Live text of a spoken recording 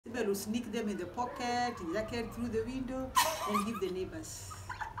People will sneak them in the pocket, in the jacket, through the window, and give the neighbors.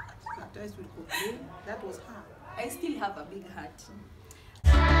 Sometimes we complain. That was her. I still have a big heart.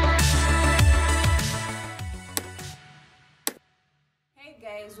 Hey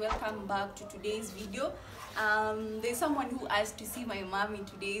guys, welcome back to today's video. There's someone who asked to see my mom in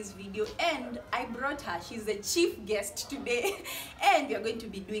today's video, and I brought her. She's the chief guest today, and we are going to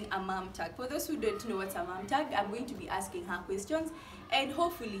be doing a mom tag. For those who don't know what's a mom tag, I'm going to be asking her questions, and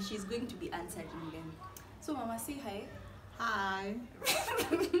hopefully she's going to be answering them. So Mama, say hi. Hi.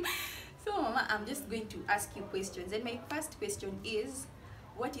 So Mama, I'm just going to ask you questions, and my first question is,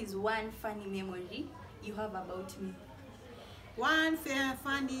 what is one funny memory you have about me? One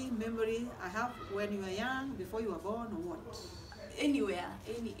funny memory I have when you were young, before you were born, or what? Anywhere,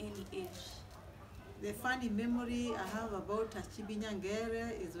 any age. The funny memory I have about Achibi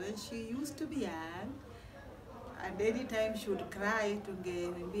Nyangere is when she used to be young, and anytime she would cry to be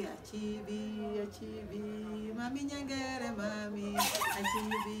Achibi, Achibi, Mami Nyangere, Mami,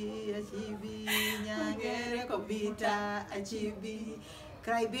 Achibi, Nyangere, Kobita, Achibi,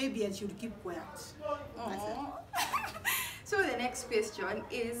 cry baby, and she would keep quiet. So the next question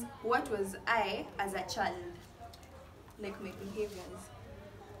is, what was I as a child? Like my behaviors.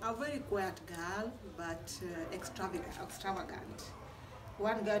 A very quiet girl, but extravagant.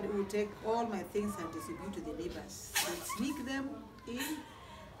 One girl who would take all my things and distribute to the neighbors. They'd sneak them in.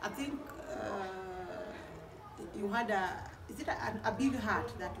 I think you had a big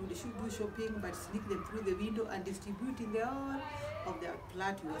heart that you should do shopping, but sneak them through the window and distribute in the all of the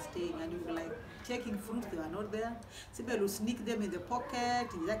flat you were staying, and you were like checking fruits, they were not there. Somebody would sneak them in the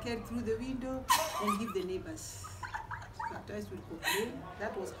pocket, in the jacket, through the window, and give the neighbors. Sometimes we complain.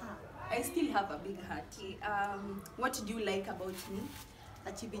 That was her. I still have a big heart. What do you like about me?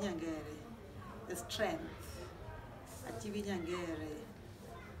 Achibi Nyangere, the strength. Achibi Nyangere,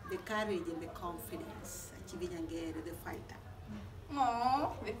 the courage and the confidence. Achibi Nyangere, the fighter.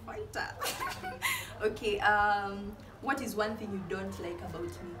 Oh, the fighter. Okay, what is one thing you don't like about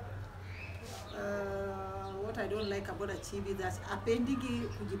me? What I don't like about Achibi, that's apendigi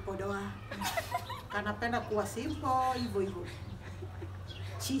kujipodoa. Kanapenda kuwa simple, hivyo.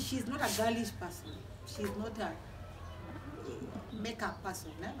 She's not a girlish person. She's not a makeup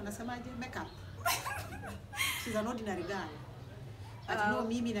person. Unasemaje? Makeup. She's an ordinary girl. But no,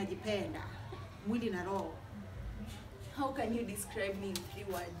 mimi najipenda. Mwili na roho. How can you describe me in 3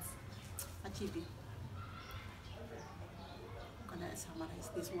 words? Achibi. Can I summarize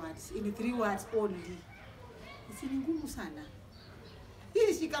these words in 3 words only? It's ngumu sana.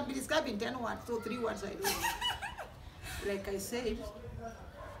 She can be described in 10 words, so 3 words I don't know. Like I said,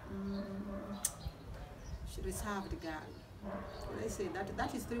 she reserved girl. When I say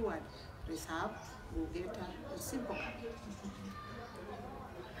that is 3 words. Reserved, go-getter, simple.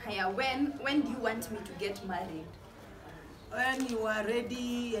 Hiya, when do you want me to get married? When you are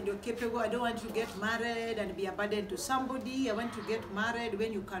ready and you're capable. I don't want to get married and be a burden to somebody. I want to get married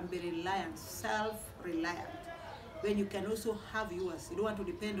when you can be reliant, self-reliant. When you can also have yours. You don't want to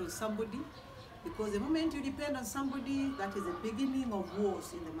depend on somebody, because the moment you depend on somebody, that is the beginning of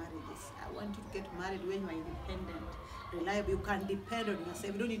wars in the marriages. I want you to get married when you are independent, reliable. You can depend on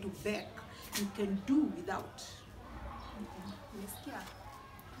yourself. You don't need to beg. You can do without.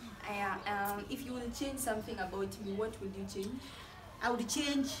 If you will change something about me, what will you change? I would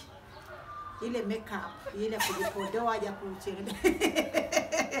change ile makeup, ile kujipodoa ya kuchenga.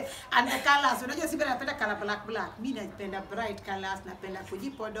 And the colors, unajua sibe napenda color black. Mimi napenda bright colors, napenda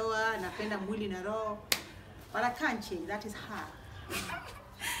kujipodoa, napenda mwili na roho. But I can't change. That is her.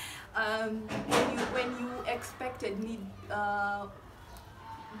 When you expected me,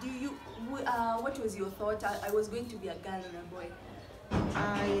 what was your thought? I was going to be a girl and a boy.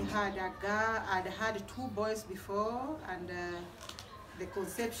 I had a girl. I'd had 2 boys before, and the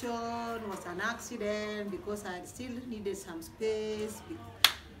conception was an accident because I still needed some space.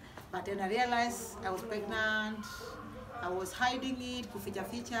 But then I realized I was pregnant. I was hiding it,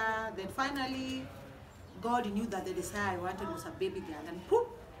 kuficha. Then finally, God knew that the desire I wanted was a baby girl, and poof,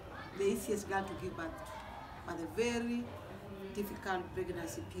 the easiest girl to give birth to. But a very difficult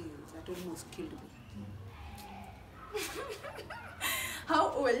pregnancy period that almost killed me.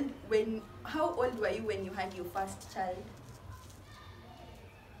 How old were you when you had your first child?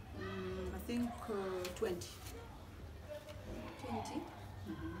 I think 20. 20?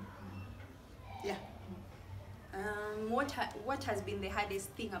 Yeah. What has been the hardest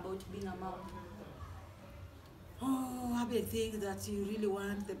thing about being a mom? Oh, I think that you really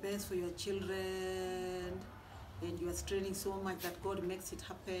want the best for your children. and you are straining so much that God makes it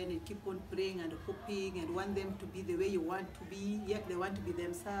happen, and keep on praying and hoping and want them to be the way you want to be, yet they want to be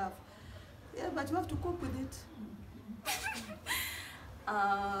themselves. Yeah, but you have to cope with it.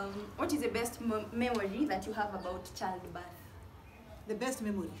 What is the best memory that you have about childbirth? The best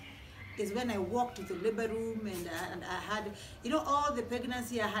memory is when I walked to the labor room and I had, you know, all the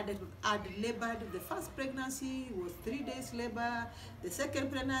pregnancy I had labored. The first pregnancy was 3 days labor. The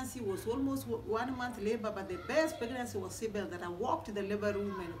second pregnancy was almost 1 month labor. But the best pregnancy was Sibyl, that I walked to the labor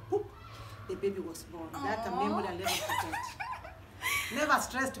room and poof, the baby was born. Aww. That's a memory I'll never forget. Never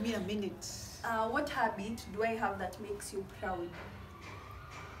stressed me a minute. What habit do I have that makes you proud?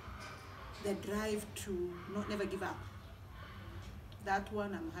 The drive to never give up. That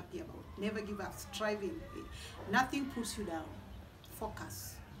one I'm happy about. Never give up, striving. Nothing puts you down.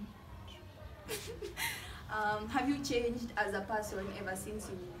 Focus. Have you changed as a person ever since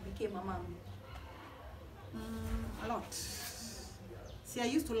you became a mom? A lot. See, I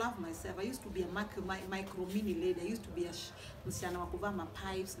used to love myself. I used to be a micro mini lady. I used to be a msichana wa kuvaa ma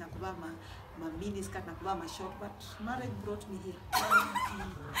pipes, na kuvaa ma mini skirt, na kuvaa ma short. But marriage brought me here.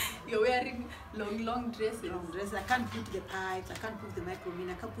 You're wearing long dresses. Long dresses. I can't put the pipes. I can't put the micro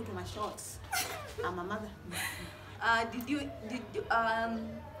mini. I can't put my shorts. I'm a mother. Did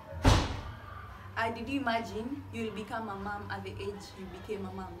you imagine you'll become a mom at the age you became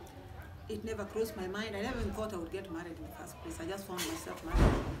a mom? It never crossed my mind. I never even thought I would get married in the first place. I just found myself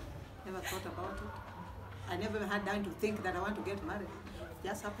married. Never thought about it. I never had time to think that I want to get married. It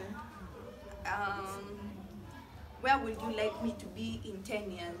just happened. Where would you like me to be in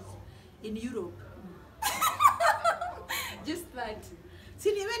 10 years? In Europe. Just that.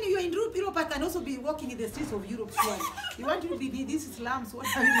 See, when you're in Europe, I can also be walking in the streets of Europe. Sure. You want to be in these slums, what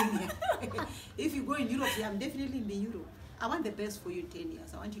are you doing here? If you go in Europe, I'm definitely in Europe. I want the best for you in 10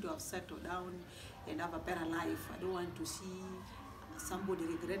 years. I want you to have settled down and have a better life. I don't want to see somebody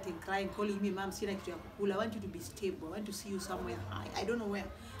regretting, crying, calling me mom, sina kitu ya kukula. I want you to be stable. I want to see you somewhere high. I don't know where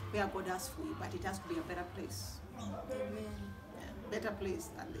God has for you, but it has to be a better place. Amen. Yeah, better place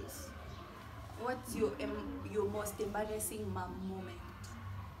than this. What's your most embarrassing mom moment?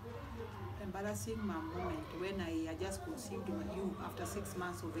 Embarrassing mom moment when I just conceived you after 6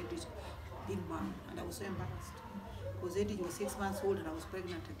 months of age being born, and I was so embarrassed. Because Eddie was 6 months old and I was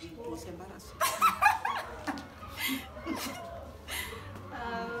pregnant again. It was embarrassing.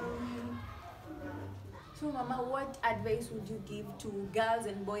 So Mama, what advice would you give to girls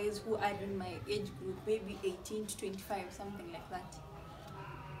and boys who are in my age group, maybe 18 to 25, something like that?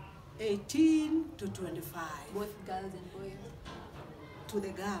 18 to 25. Both girls and boys. To the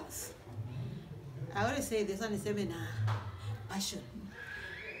girls, I always say this one is seminar, passion.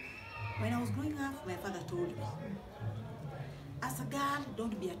 When I was growing up, my father told me, as a girl,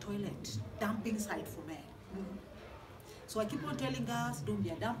 don't be a toilet, dumping site for men. So I keep on telling girls, don't be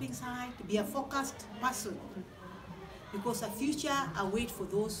a dumping site, be a focused person. Because a future awaits for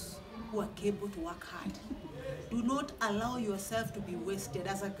those who are capable to work hard. Do not allow yourself to be wasted.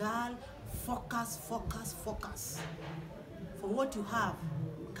 As a girl, focus, focus, focus. For what you have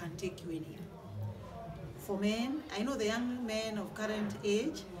can take you anywhere. For men, I know the young men of current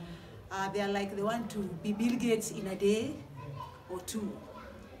age, they are like they want to be Bill Gates in a day or two.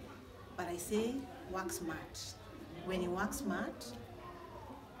 But I say, work smart. When you work smart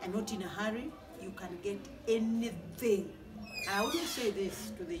and not in a hurry, you can get anything. I always say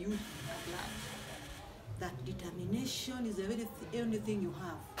this to the youth at large, that determination is the very only thing you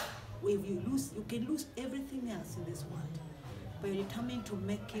have. If you lose, you can lose everything else in this world. But you're determined to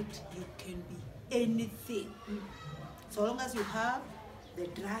make it, you can be anything. So long as you have the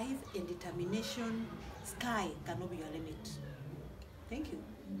drive and determination, sky cannot be your limit. Thank you.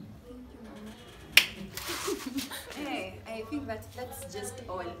 Hey, I think that's just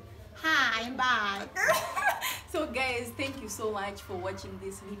all. Hi, I'm back. So guys, thank you so much for watching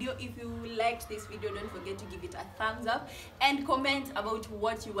this video. If you liked this video, don't forget to give it a thumbs up and comment about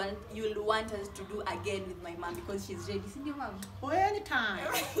what you'll want us to do again with my mom, because she's ready. See your mom? For anytime.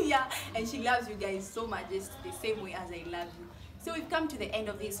 Yeah, and she loves you guys so much, just the same way as I love you. So we've come to the end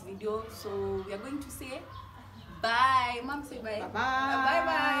of this video, so we are going to say bye. Mom, say bye.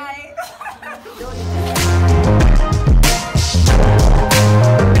 Bye-bye. Bye-bye.